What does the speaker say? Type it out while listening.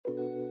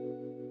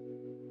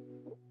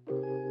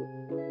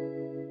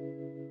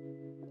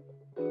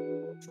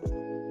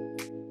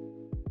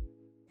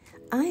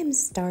I am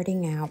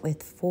starting out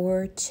with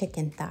 4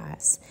 chicken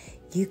thighs.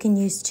 You can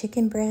use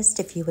chicken breast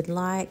if you would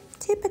like.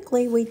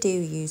 Typically we do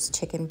use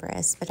chicken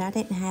breast, but I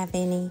didn't have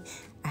any.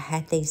 I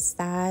had these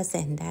thighs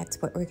and that's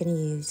what we're going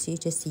to use. You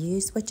just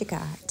use what you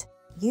got.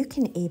 You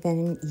can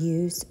even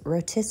use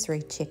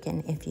rotisserie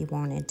chicken if you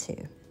wanted to.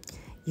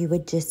 You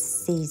would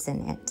just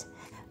season it.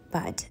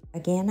 But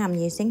again, I'm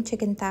using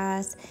chicken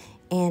thighs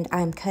and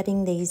I'm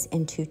cutting these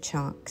into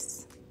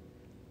chunks.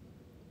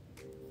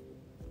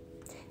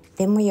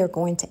 Then we are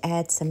going to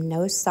add some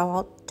no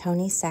salt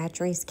Tony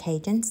Chachere's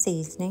Cajun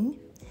seasoning,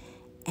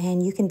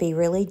 and you can be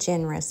really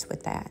generous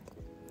with that.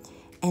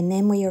 And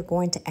then we are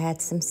going to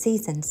add some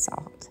seasoned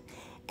salt.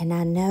 And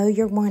I know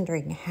you're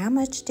wondering, how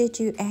much did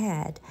you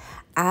add?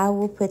 I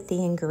will put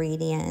the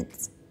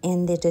ingredients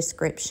in the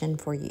description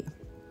for you.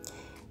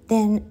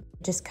 Then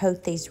just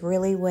coat these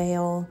really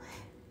well,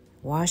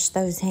 wash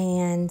those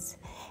hands,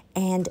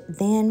 and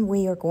then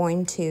we are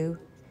going to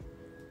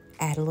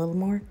add a little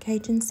more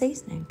Cajun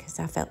seasoning because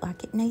I felt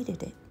like it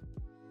needed it.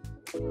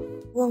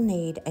 We'll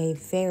need a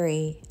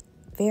very,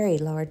 very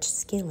large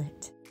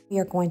skillet. We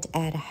are going to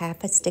add a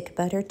half a stick of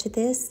butter to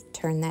this,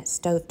 turn that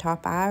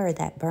stovetop eye or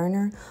that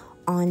burner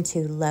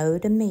onto low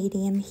to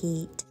medium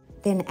heat,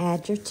 then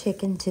add your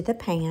chicken to the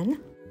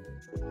pan.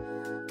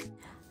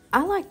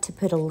 I like to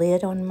put a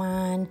lid on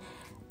mine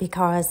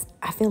because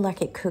I feel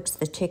like it cooks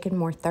the chicken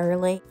more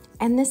thoroughly,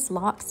 and this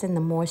locks in the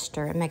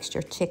moisture and makes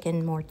your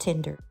chicken more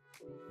tender.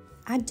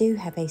 I do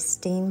have a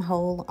steam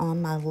hole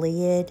on my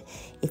lid.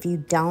 If you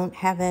don't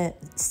have a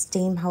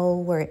steam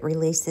hole where it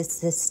releases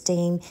the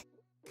steam,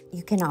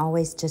 you can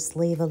always just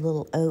leave a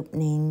little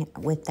opening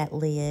with that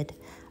lid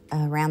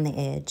around the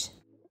edge.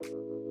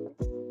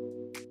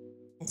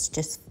 It's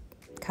just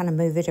kind of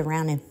move it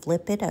around and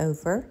flip it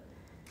over.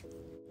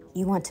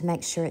 You want to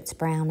make sure it's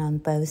brown on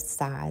both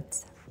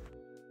sides.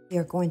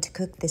 You're going to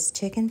cook this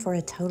chicken for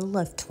a total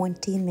of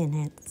 20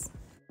 minutes.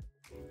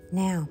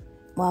 Now,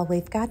 while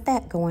we've got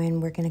that going,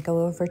 we're going to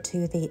go over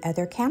to the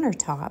other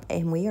countertop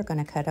and we are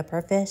going to cut up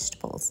our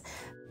vegetables.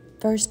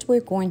 First, we're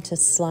going to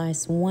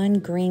slice 1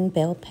 green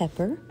bell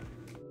pepper,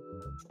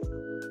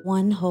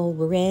 1 whole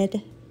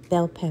red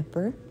bell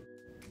pepper,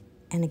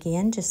 and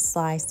again, just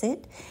slice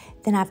it.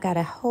 Then I've got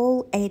a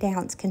whole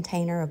 8-ounce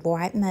container of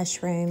white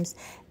mushrooms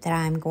that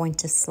I'm going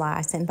to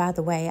slice. And by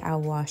the way, I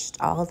washed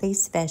all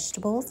these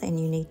vegetables and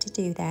you need to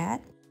do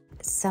that.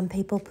 Some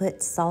people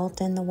put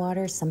salt in the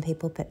water, some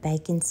people put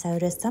baking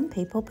soda, some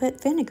people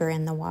put vinegar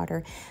in the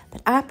water.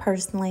 But I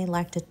personally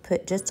like to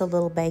put just a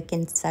little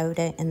baking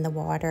soda in the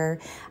water.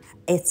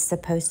 It's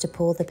supposed to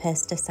pull the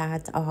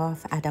pesticides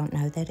off. I don't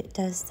know that it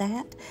does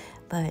that,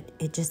 but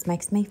it just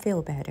makes me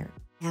feel better.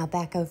 Now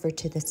back over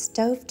to the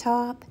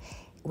stovetop.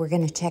 We're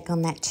going to check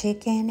on that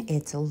chicken.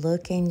 It's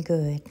looking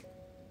good.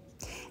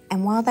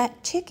 And while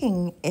that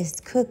chicken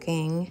is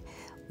cooking,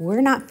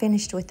 we're not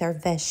finished with our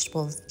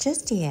vegetables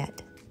just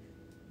yet.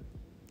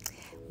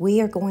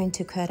 We are going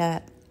to cut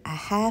up a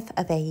half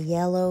of a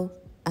yellow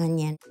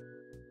onion.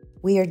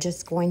 We are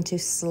just going to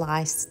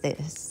slice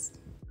this.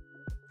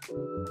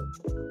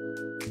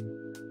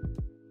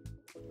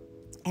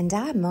 And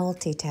I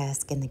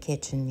multitask in the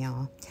kitchen,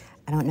 y'all.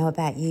 I don't know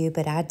about you,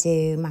 but I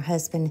do. My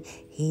husband,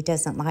 he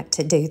doesn't like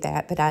to do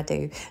that, but I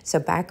do. So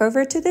back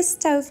over to the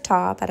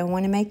stovetop. I don't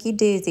want to make you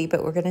dizzy,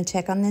 but we're going to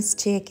check on this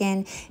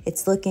chicken.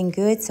 It's looking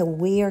good, so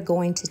we are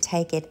going to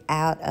take it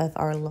out of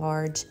our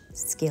large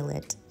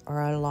skillet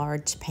or a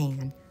large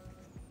pan.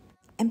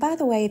 And by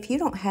the way, if you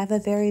don't have a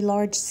very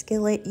large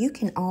skillet, you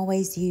can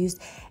always use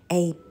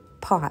a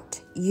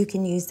pot. You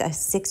can use a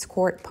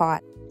 6-quart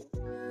pot.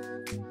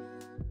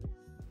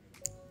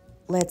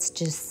 Let's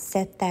just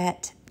set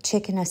that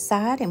chicken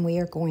aside and we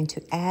are going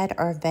to add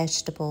our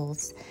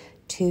vegetables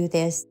to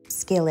this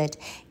skillet.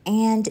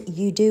 And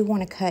you do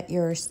want to cut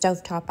your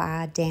stovetop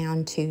eye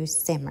down to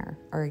simmer,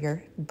 or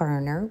your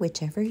burner,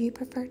 whichever you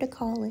prefer to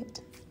call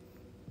it.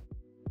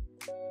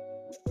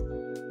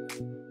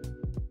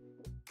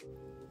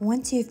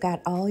 Once you've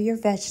got all your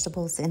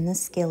vegetables in the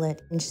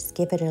skillet, just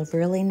give it a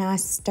really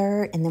nice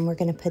stir, and then we're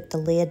going to put the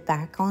lid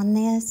back on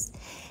this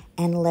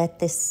and let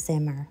this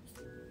simmer.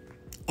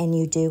 And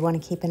you do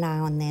want to keep an eye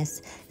on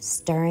this,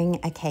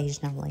 stirring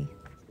occasionally.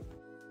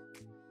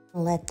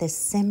 Let this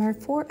simmer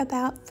for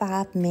about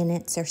 5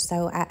 minutes or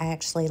so. I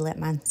actually let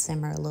mine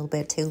simmer a little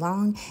bit too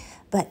long.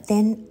 But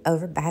then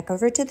back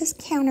over to this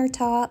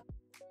countertop,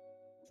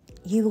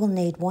 you will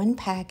need 1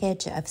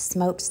 package of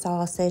smoked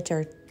sausage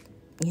or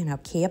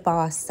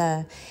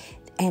kielbasa,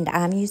 and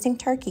I'm using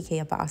turkey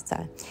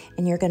kielbasa,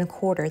 and you're going to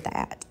quarter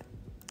that.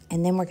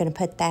 And then we're going to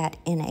put that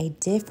in a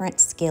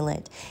different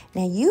skillet.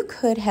 Now you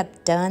could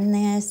have done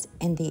this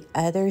in the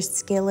other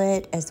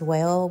skillet as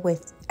well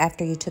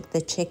after you took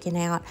the chicken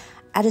out.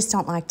 I just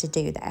don't like to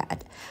do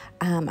that.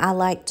 I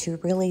like to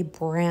really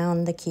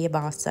brown the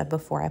kielbasa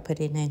before I put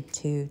it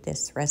into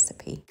this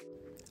recipe.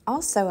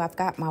 Also, I've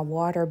got my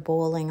water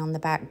boiling on the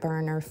back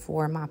burner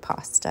for my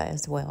pasta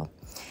as well.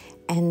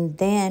 And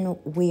then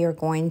we are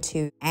going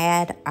to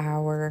add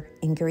our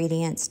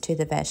ingredients to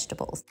the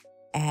vegetables.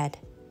 Add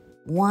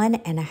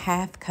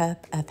 1.5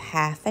 cups of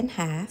half and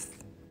half.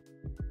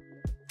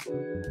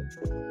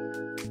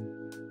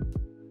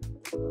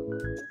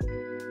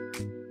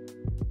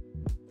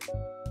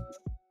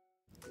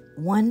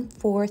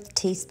 1/4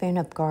 teaspoon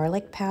of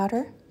garlic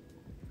powder,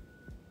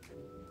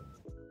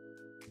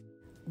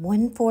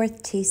 1/4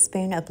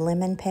 teaspoon of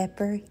lemon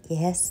pepper.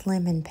 Yes,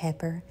 lemon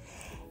pepper.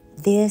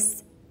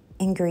 This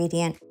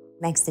ingredient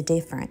makes a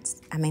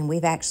difference. I mean,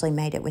 we've actually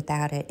made it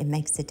without it. It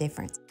makes a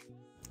difference.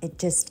 It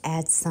just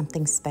adds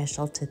something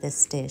special to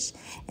this dish.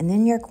 And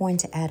then you're going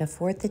to add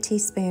 1/4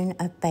 teaspoon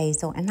of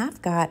basil. And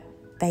I've got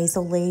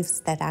basil leaves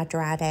that I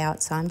dried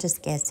out, so I'm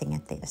just guessing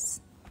at this.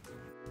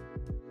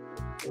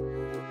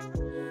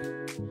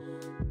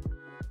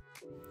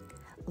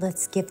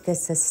 Let's give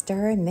this a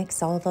stir and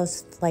mix all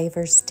those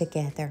flavors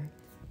together.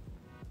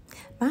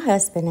 My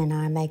husband and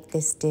I make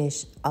this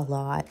dish a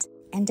lot.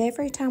 And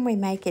every time we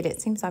make it, it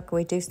seems like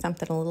we do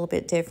something a little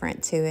bit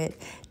different to it.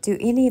 Do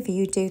any of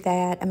you do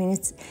that? I mean,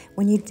 it's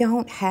when you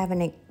don't have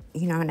an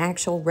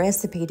actual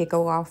recipe to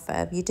go off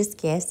of, you just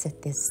guess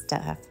at this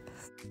stuff.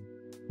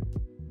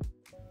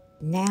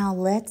 Now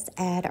let's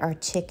add our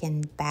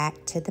chicken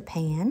back to the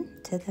pan,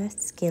 to the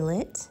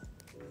skillet.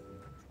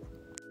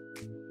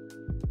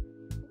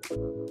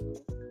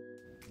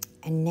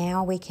 And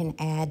now we can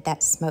add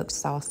that smoked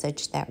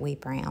sausage that we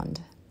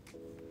browned.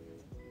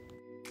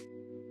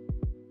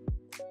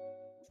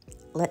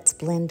 Let's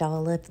blend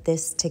all of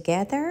this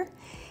together.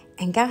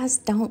 And guys,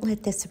 don't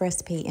let this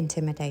recipe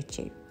intimidate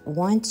you.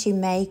 Once you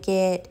make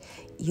it,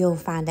 you'll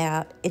find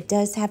out it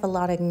does have a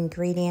lot of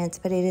ingredients,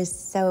 but it is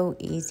so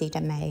easy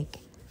to make.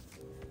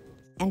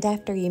 And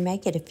after you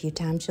make it a few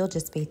times, you'll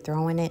just be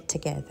throwing it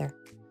together.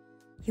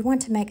 You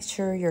want to make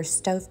sure your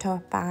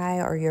stovetop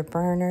eye or your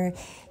burner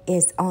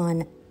is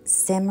on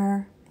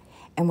simmer,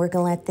 and we're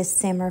going to let this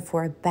simmer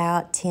for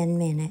about 10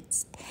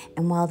 minutes.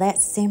 And while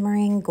that's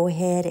simmering, go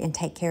ahead and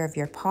take care of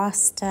your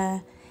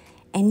pasta.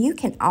 And you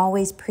can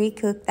always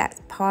pre-cook that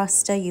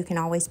pasta. You can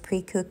always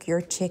pre-cook your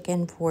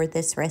chicken for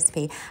this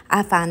recipe.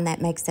 I find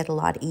that makes it a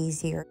lot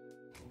easier.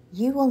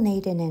 You will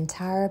need an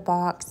entire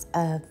box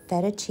of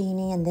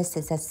fettuccine, and this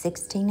is a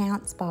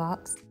 16-ounce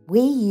box.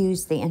 We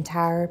use the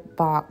entire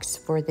box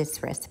for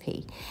this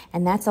recipe,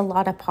 and that's a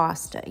lot of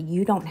pasta.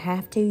 You don't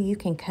have to. You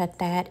can cut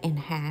that in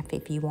half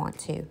if you want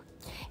to,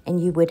 and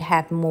you would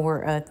have more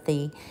of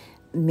the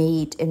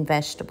meat and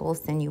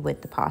vegetables than you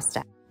would the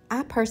pasta.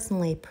 I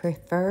personally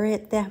prefer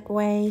it that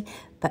way,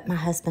 but my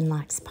husband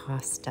likes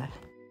pasta.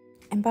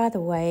 And by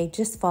the way,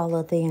 just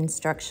follow the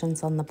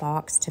instructions on the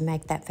box to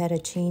make that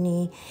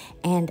fettuccine,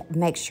 and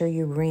make sure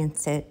you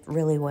rinse it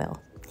really well.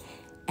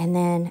 And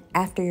then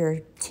after your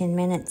 10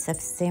 minutes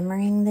of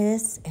simmering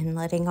this and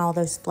letting all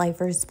those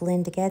flavors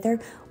blend together,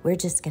 we're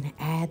just going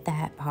to add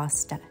that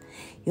pasta.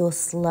 You'll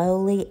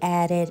slowly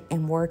add it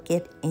and work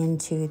it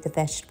into the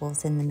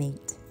vegetables and the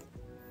meat.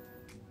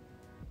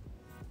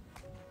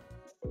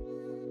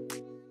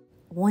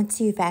 Once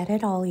you've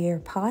added all your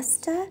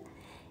pasta,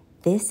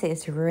 this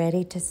is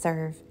ready to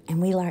serve. And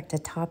we like to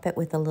top it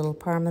with a little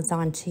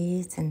Parmesan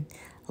cheese and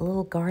a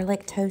little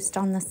garlic toast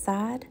on the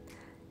side.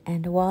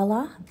 And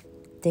voila!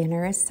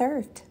 Dinner is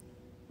served.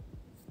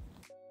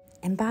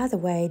 And by the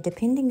way,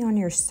 depending on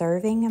your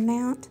serving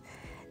amount,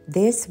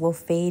 this will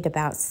feed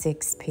about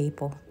 6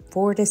 people,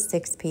 4 to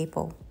 6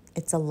 people.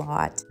 It's a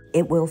lot.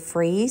 It will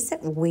freeze.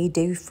 We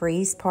do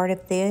freeze part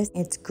of this.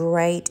 It's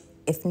great,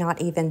 if not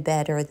even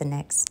better, the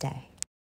next day.